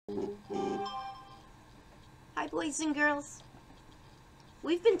boys and girls.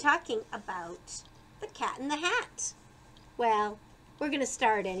 We've been talking about The Cat in the Hat. Well, we're going to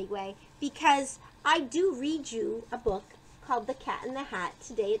start anyway because I do read you a book called The Cat in the Hat.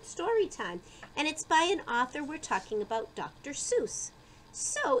 Today it's story time, and it's by an author we're talking about, Dr. Seuss.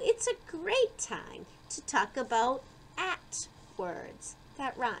 So it's a great time to talk about at words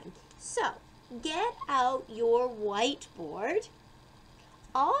that rhyme. So get out your whiteboard.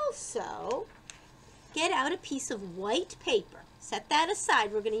 Also, get out a piece of white paper. Set that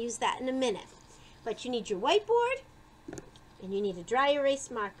aside. We're going to use that in a minute. But you need your whiteboard and you need a dry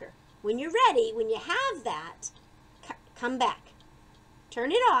erase marker. When you're ready, when you have that, come back.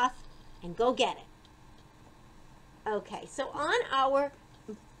 Turn it off and go get it. Okay, so on our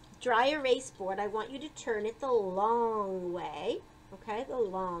dry erase board, I want you to turn it the long way. Okay, the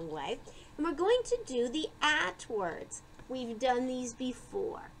long way. And we're going to do the at words. We've done these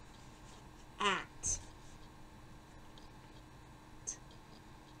before. At.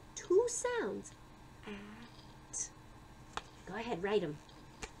 Two sounds. At. Go ahead, write them.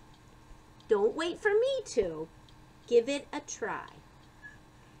 Don't wait for me to. Give it a try.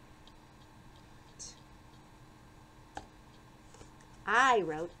 I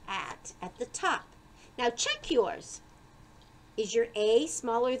wrote at the top. Now check yours. Is your A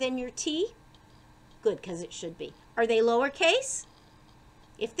smaller than your T? Good, because it should be. Are they lowercase?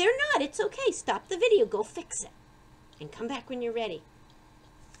 If they're not, it's okay. Stop the video. Go fix it. And come back when you're ready.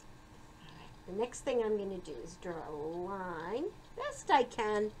 All right. The next thing I'm going to do is draw a line. Best I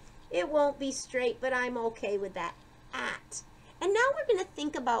can. It won't be straight, but I'm okay with that. At. And now we're going to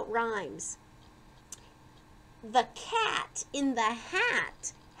think about rhymes. The cat in the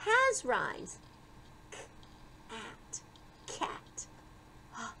hat has rhymes. K, at, cat,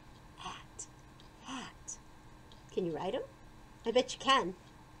 at, hat. Can you write them? I bet you can.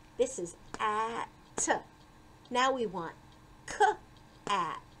 This is at. Now we want k,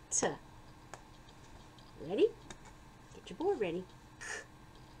 at. Ready? Get your board ready. K.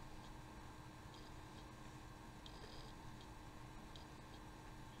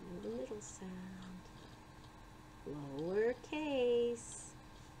 And the middle sound. Lowercase.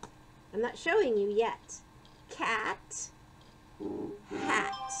 I'm not showing you yet. Cat,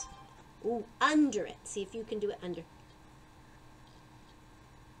 hat. Ooh, under it. See if you can do it under.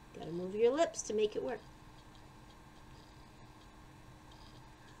 Gotta move your lips to make it work.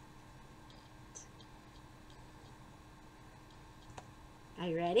 Are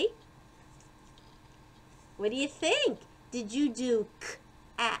you ready? What do you think? Did you do k,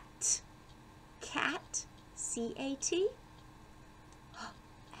 at, cat, C-A-T?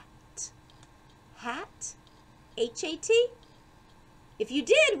 At, hat, H-A-T? If you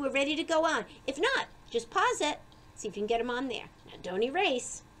did, we're ready to go on. If not, just pause it. See if you can get them on there. Now don't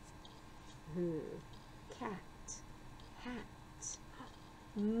erase. Cat, hat,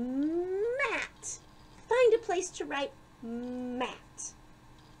 mat. Find a place to write mat.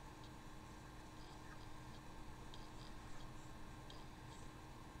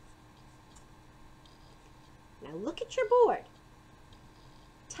 Now look at your board.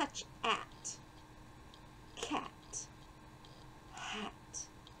 Touch at, cat, hat,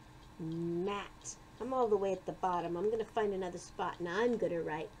 mat. I'm all the way at the bottom. I'm going to find another spot and I'm going to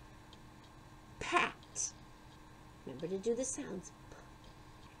write pat. Remember to do the sounds.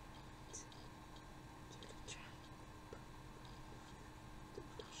 Pat. Give it a try.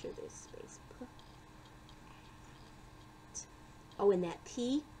 Make sure there's space. Pat. Oh, and that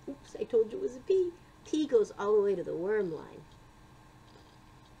P. Oops, I told you it was a P. P goes all the way to the worm line.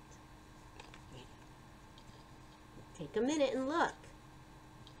 Take a minute and look.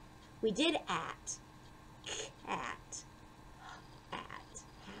 We did at, cat, at,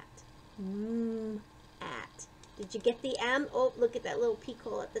 hat, at. Did you get the M? Oh, look at that little peak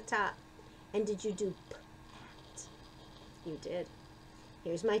hole at the top. And did you do p, at? You did.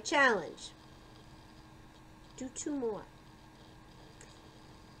 Here's my challenge. Do two more.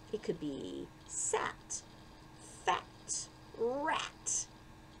 It could be sat, fat, rat.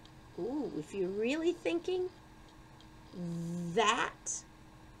 Ooh, if you're really thinking, that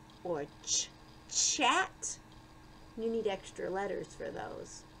or chat, you need extra letters for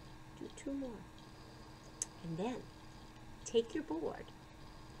those. Do two more. And then take your board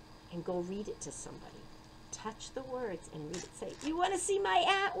and go read it to somebody. Touch the words and read it. Say, you want to see my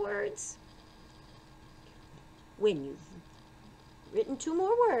at words? When you've written two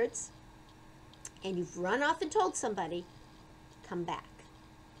more words and you've run off and told somebody, come back.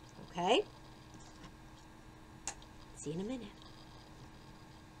 Okay? See you in a minute.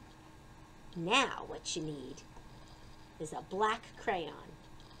 Now what you need is a black crayon.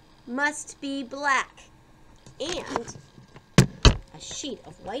 Must be black. and a sheet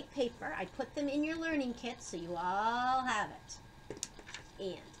of white paper. I put them in your learning kit so you all have it.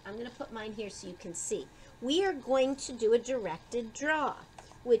 And I'm going to put mine here so you can see. We are going to do a directed draw,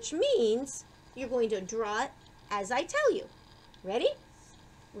 which means you're going to draw it as I tell you. Ready?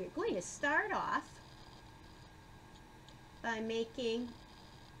 We're going to start off by making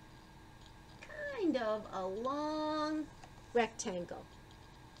kind of a long rectangle,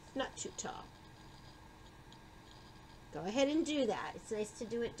 not too tall. Go ahead and do that. It's nice to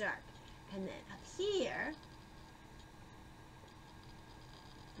do it dark. And then up here,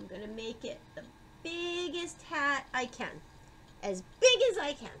 I'm going to make it the biggest hat I can, as big as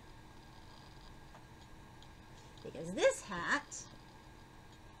I can. Because this hat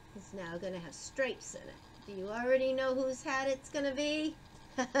is now going to have stripes in it. Do you already know whose hat it's going to be?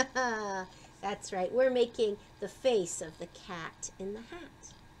 That's right. We're making the face of the cat in the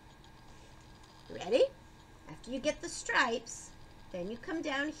hat. Ready? After you get the stripes, then you come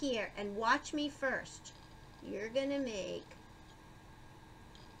down here and watch me first. You're going to make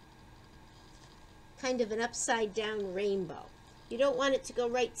kind of an upside down rainbow. You don't want it to go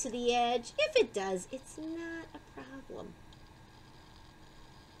right to the edge. If it does, it's not a problem.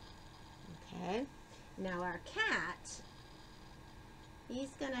 Okay, now our cat, he's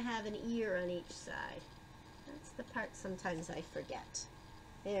going to have an ear on each side. That's the part sometimes I forget.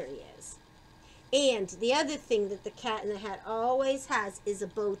 There he is. And the other thing that the cat in the hat always has is a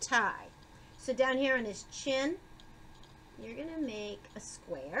bow tie. So down here on his chin, you're going to make a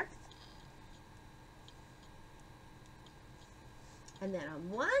square. And then on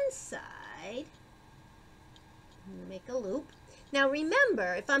one side, I'm going to make a loop. Now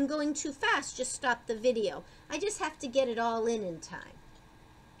remember, if I'm going too fast, just stop the video. I just have to get it all in time.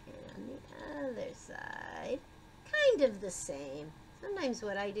 And on the other side, kind of the same. Sometimes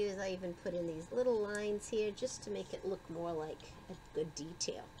what I do is I even put in these little lines here just to make it look more like a good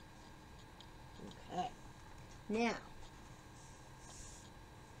detail. Okay. Now,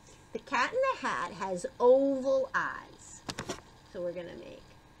 the cat in the hat has oval eyes. So we're going to make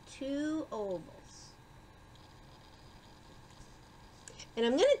 2 ovals. And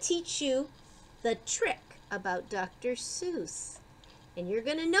I'm going to teach you the trick about Dr. Seuss. And you're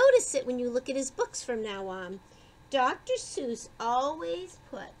going to notice it when you look at his books from now on. Dr. Seuss always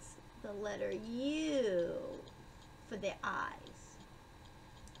puts the letter U for the eyes.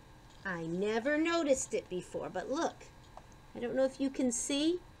 I never noticed it before, but look. I don't know if you can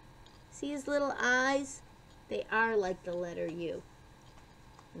see. See his little eyes? They are like the letter U.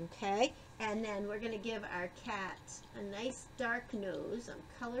 Okay, and then we're going to give our cat a nice dark nose. I'm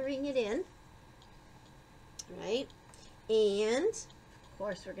coloring it in, right? And, of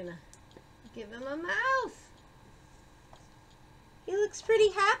course, we're going to give him a mouth. He looks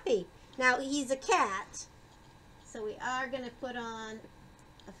pretty happy. Now, he's a cat, so we are going to put on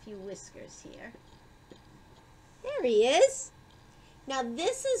a few whiskers here. There he is. Now,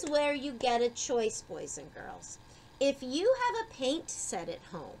 this is where you get a choice, boys and girls. If you have a paint set at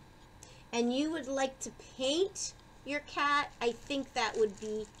home and you would like to paint your cat, I think that would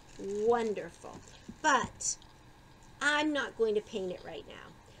be wonderful. But I'm not going to paint it right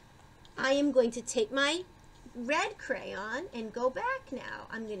now. I am going to take my red crayon and go back now.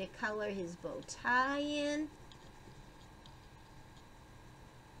 I'm going to color his bow tie in.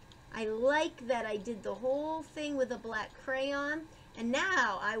 I like that I did the whole thing with a black crayon. And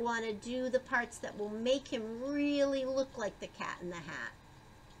now I want to do the parts that will make him really look like the cat in the hat.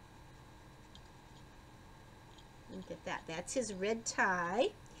 Look at that. That's his red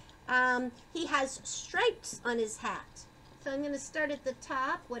tie. He has stripes on his hat. So I'm going to start at the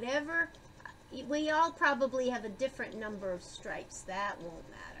top. Whatever. We all probably have a different number of stripes. That won't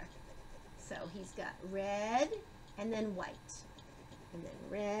matter. So he's got red and then white. And then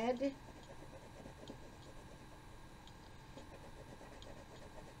red.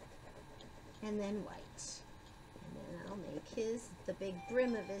 And then white. And then I'll make the big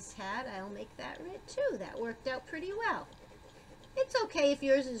brim of his hat, I'll make that red too. That worked out pretty well. It's okay if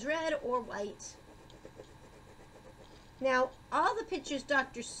yours is red or white. Now, all the pictures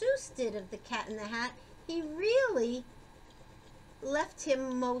Dr. Seuss did of the cat in the hat, he really left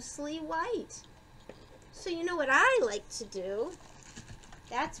him mostly white. So you know what I like to do?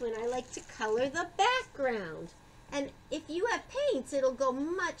 That's when I like to color the background. And if you have paints, it'll go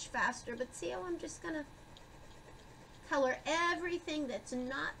much faster. But see how I'm just going to color everything that's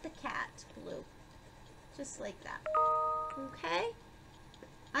not the cat blue. Just like that. Okay?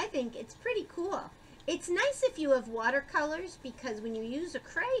 I think it's pretty cool. It's nice if you have watercolors because when you use a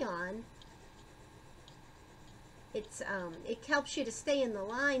crayon, It helps you to stay in the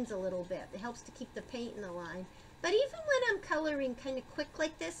lines a little bit. It helps to keep the paint in the line. But even when I'm coloring kind of quick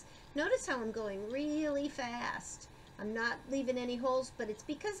like this, notice how I'm going really fast. I'm not leaving any holes, but it's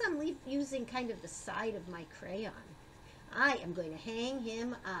because I'm using kind of the side of my crayon. I am going to hang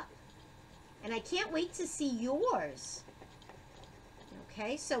him up. And I can't wait to see yours.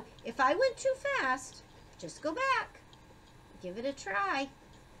 Okay, so if I went too fast, just go back. Give it a try.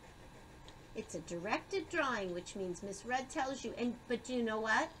 It's a directed drawing, which means Miss Red tells you, but you know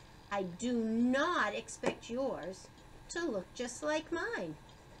what? I do not expect yours to look just like mine.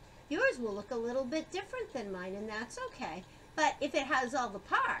 Yours will look a little bit different than mine, and that's okay. But if it has all the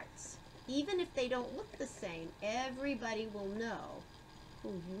parts, even if they don't look the same, everybody will know who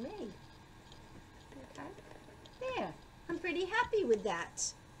you made. Okay? There. I'm pretty happy with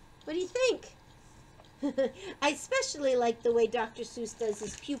that. What do you think? I especially like the way Dr. Seuss does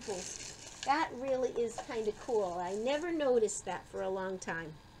his pupils. That really is kind of cool. I never noticed that for a long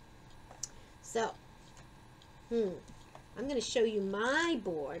time. So, I'm going to show you my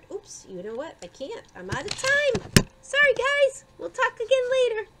board. Oops, you know what? I can't. I'm out of time. Sorry, guys.